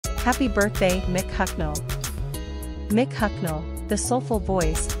Happy birthday, Mick Hucknall. Mick Hucknall, the soulful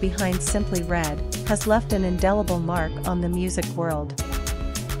voice behind Simply Red, has left an indelible mark on the music world.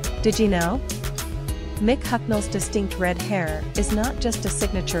 Did you know? Mick Hucknall's distinct red hair is not just a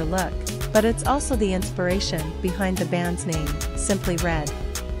signature look, but it's also the inspiration behind the band's name, Simply Red.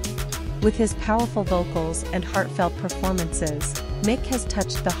 With his powerful vocals and heartfelt performances, Mick has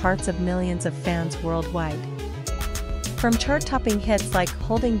touched the hearts of millions of fans worldwide. From chart-topping hits like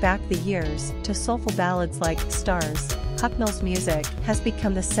Holding Back the Years to soulful ballads like Stars, Hucknall's music has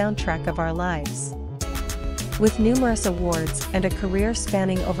become the soundtrack of our lives. With numerous awards and a career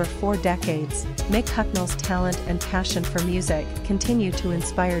spanning over 4 decades, Mick Hucknall's talent and passion for music continue to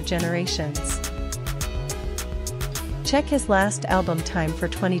inspire generations. Check his last album Time for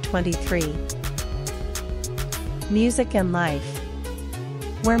 2023. Music and Life.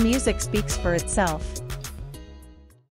 Where music speaks for itself.